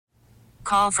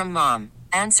call from mom.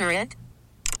 Answer it.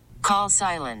 Call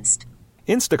silenced.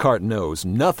 Instacart knows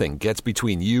nothing gets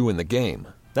between you and the game.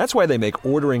 That's why they make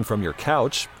ordering from your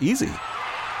couch easy.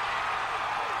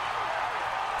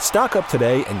 Stock up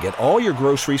today and get all your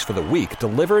groceries for the week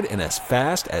delivered in as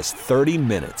fast as 30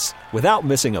 minutes without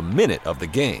missing a minute of the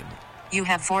game. You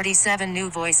have 47 new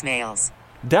voicemails.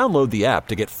 Download the app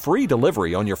to get free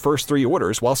delivery on your first 3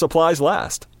 orders while supplies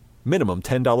last. Minimum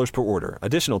 $10 per order.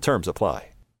 Additional terms apply.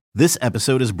 This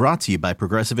episode is brought to you by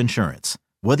Progressive Insurance.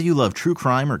 Whether you love true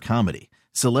crime or comedy,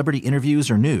 celebrity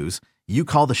interviews or news, you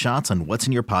call the shots on what's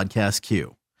in your podcast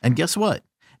queue. And guess what?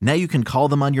 Now you can call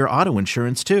them on your auto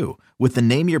insurance too with the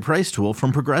Name Your Price tool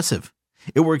from Progressive.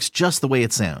 It works just the way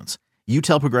it sounds. You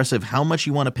tell Progressive how much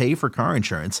you want to pay for car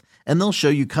insurance, and they'll show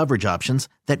you coverage options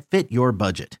that fit your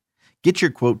budget. Get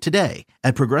your quote today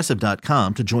at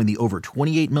Progressive.com to join the over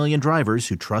 28 million drivers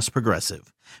who trust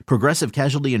Progressive. Progressive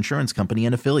Casualty Insurance Company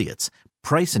and Affiliates.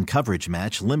 Price and coverage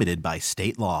match limited by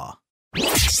state law.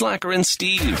 Slacker and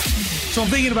Steve. So I'm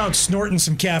thinking about snorting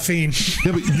some caffeine.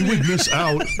 Yeah, but you would miss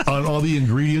out on all the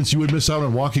ingredients. You would miss out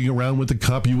on walking around with the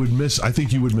cup. You would miss. I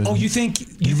think you would miss. Oh, you think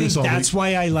that's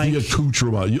why I like the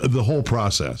accoutrement, the whole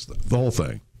process, the whole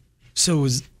thing. So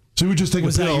you would just take a pill.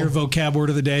 Was that your vocab word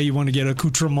of the day? You want to get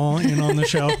accoutrement in on the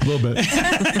show? A little bit.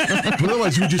 But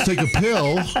otherwise, you would just take a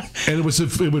pill, and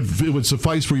it would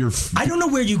suffice for your. I don't know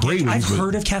where you get. I've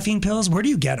heard of caffeine pills. Where do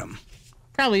you get them?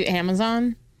 Probably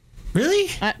Amazon. Really?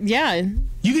 Yeah.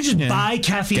 You can just buy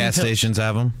caffeine Gas pills. stations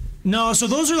have them. No, so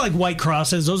those are like White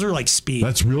Crosses. Those are like Speed.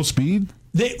 That's real Speed?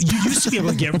 You used to be able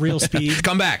to get real Speed.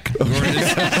 Come back. We'll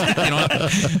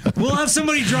have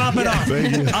somebody drop it off.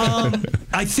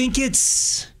 I think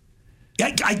it's...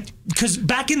 Because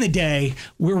back in the day,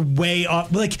 we're way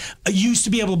off. Like, I used to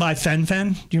be able to buy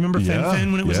Fen-Phen. Do you remember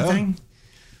Fen-Phen when it was a thing?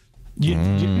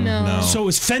 No. So it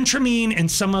was phentermine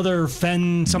and some other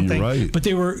something. Right. But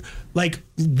they were like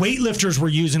weightlifters were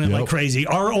using it like crazy.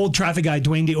 Our old traffic guy,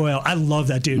 Dwayne D. Oil, I love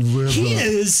that dude. He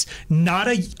is not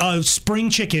a spring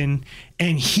chicken,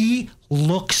 and he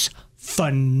looks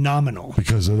phenomenal.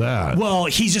 Because of that. Well,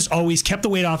 he's just always kept the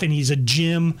weight off, and he's a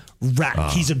gym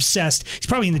rat. He's obsessed. He's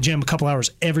probably in the gym a couple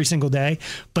hours every single day.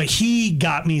 But he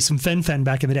got me some Fen-Phen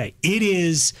back in the day. It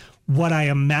is what I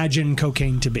imagine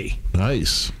cocaine to be.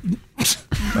 Nice.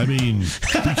 I mean,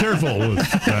 be careful with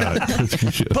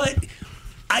that. But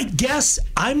I guess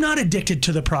I'm not addicted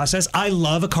to the process. I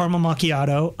love a caramel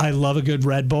macchiato. I love a good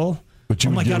Red Bull. But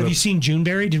oh my God, have you seen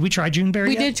Juneberry? Did we try Juneberry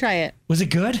We yet? did try it. Was it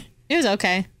good? It was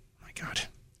okay. Oh my God.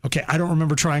 Okay, I don't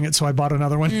remember trying it, so I bought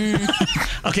another one.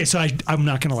 Okay, so I'm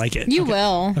not going to like it. You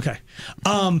will. Okay.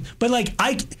 But like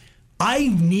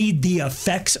I need the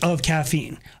effects of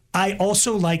caffeine. I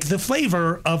also like the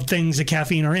flavor of things that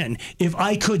caffeine are in. If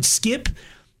I could skip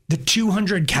the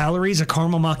 200 calories a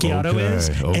caramel macchiato is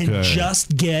and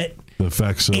just get the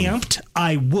effects amped,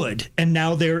 I would. And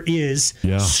now there is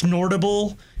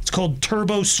snortable. It's called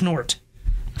Turbo Snort.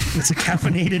 It's a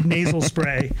caffeinated nasal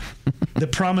spray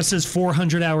that promises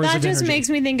 400 hours of energy. That just makes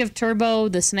me think of Turbo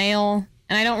the snail,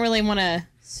 and I don't really want to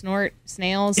snort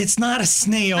snails. It's not a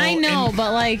snail. I know,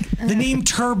 but like... The name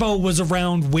Turbo was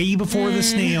around way before the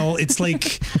snail. It's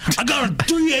like, I got a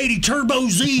 380 Turbo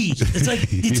Z. It's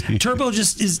like, Turbo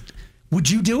just is... Would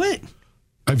you do it?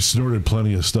 I've snorted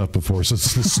plenty of stuff before, so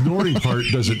the snorting part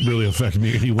doesn't really affect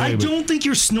me anyway. I don't think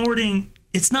you're snorting.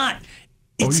 It's not...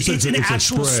 It's an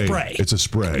actual spray. It's a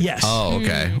spray. Yes. Oh,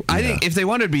 okay. I think if they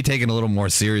wanted to be taken a little more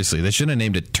seriously, they shouldn't have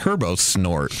named it Turbo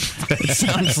Snort. It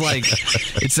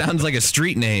sounds like a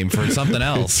street name for something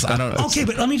else. I don't. Okay,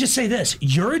 but let me just say this: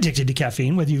 you're addicted to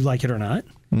caffeine, whether you like it or not.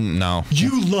 No.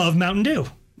 You love Mountain Dew.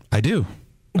 I do.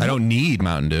 I don't need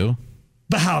Mountain Dew.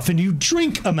 But how often do you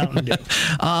drink a Mountain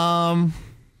Dew?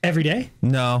 Every day?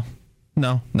 No,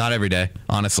 not every day.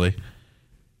 Honestly.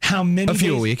 How many? A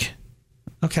few a week.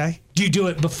 Okay. Do you do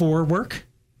it before work?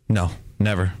 No,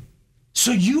 never.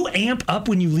 So you amp up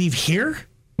when you leave here?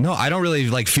 No, I don't really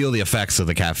feel the effects of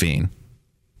the caffeine.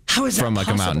 How is that from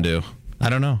possible? A Mountain Dew? I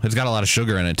don't know. It's got a lot of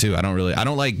sugar in it too. I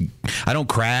don't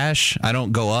crash. I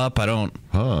don't go up. I don't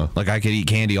I could eat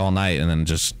candy all night and then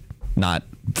just not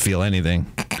feel anything.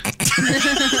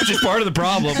 Which is part of the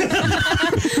problem.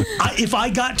 If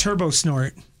I got Turbo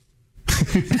Snort,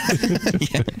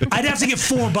 I'd have to get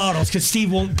 4 bottles because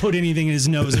Steve won't put anything in his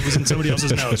nose that was in somebody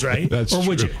else's nose, right? That's or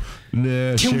would true. you?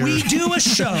 Nah, Can we do a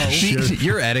show?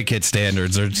 Your etiquette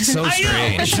standards are so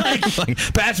strange.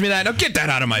 Pass me that. No, get that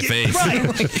out of my face.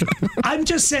 Right. I'm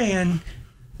just saying,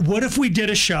 what if we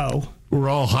did a show? We're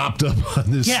all hopped up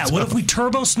on this. Yeah, what if we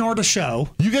Turbo Snort a show?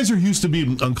 You guys are used to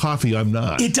being on coffee. I'm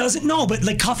not. It doesn't. No, but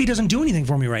coffee doesn't do anything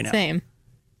for me right now. Same.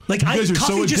 Like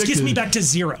coffee just gets me back to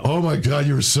zero. Oh my God,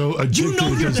 you're so addicted. You know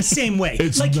you're the same way.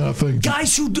 It's like nothing.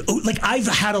 Guys who I've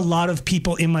had a lot of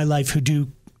people in my life who do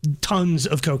tons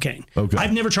of cocaine. Okay.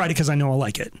 I've never tried it because I know I'll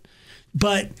like it.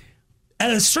 But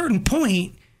at a certain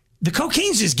point, the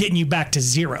cocaine's just getting you back to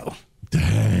zero.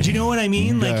 Dang. Do you know what I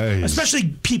mean? Like, especially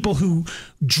people who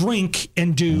drink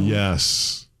and do.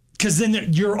 Yes. Because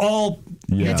then you're all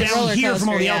you're down here from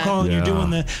all the alcohol and you're doing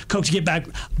the coke to get back.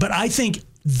 But I think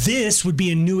this would be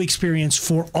a new experience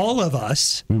for all of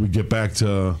us. We would get back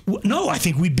to... No, I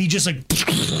think we'd be just like...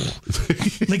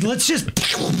 like, let's just...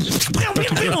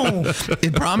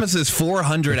 It promises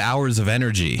 400 hours of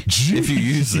energy if you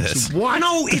use this. What?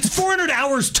 No, it's 400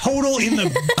 hours total in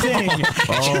the thing.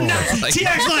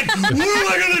 TX like, what am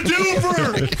I going to do for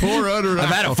 400 I've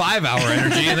had a 5-hour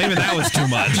energy, and even that was too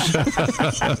much.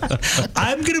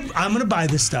 I'm gonna buy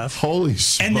this stuff. Holy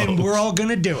smokes. And then we're all going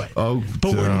to do it. Oh,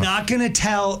 but we're not going to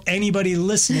tell anybody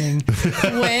listening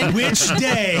which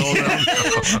day.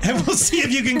 And we'll see if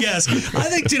you can guess. I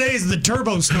think today is the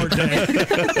Turbo Snort day.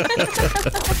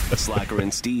 Slacker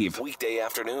and Steve, weekday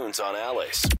afternoons on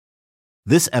Alice.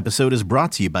 This episode is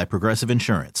brought to you by Progressive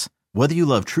Insurance. Whether you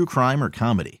love true crime or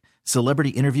comedy, celebrity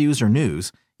interviews or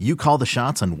news, you call the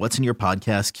shots on what's in your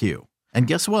podcast queue. And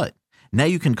guess what? Now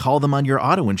you can call them on your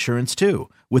auto insurance too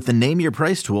with the Name Your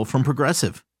Price tool from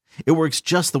Progressive. It works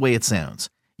just the way it sounds.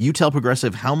 You tell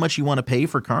Progressive how much you want to pay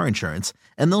for car insurance,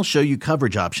 and they'll show you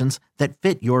coverage options that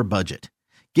fit your budget.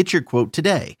 Get your quote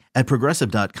today at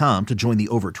Progressive.com to join the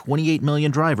over 28 million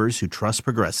drivers who trust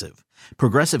Progressive.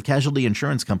 Progressive Casualty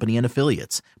Insurance Company and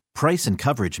Affiliates. Price and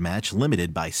coverage match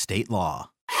limited by state law.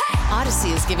 Odyssey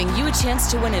is giving you a chance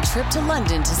to win a trip to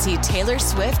London to see Taylor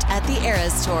Swift at the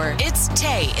Eras Tour. It's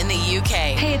Tay in the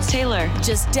UK. Hey, it's Taylor.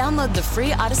 Just download the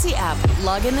free Odyssey app,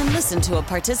 log in and listen to a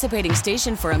participating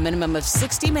station for a minimum of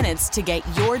 60 minutes to get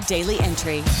your daily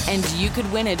entry. And you could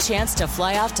win a chance to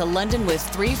fly off to London with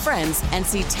 3 friends and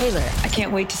see Taylor. I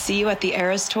can't wait to see you at the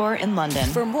Eras Tour in London.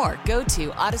 For more, go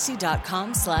to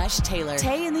odyssey.com/Taylor.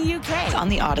 Tay in the UK. It's on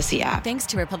the Odyssey app. Thanks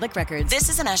to Republic Records. This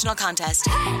is a national contest.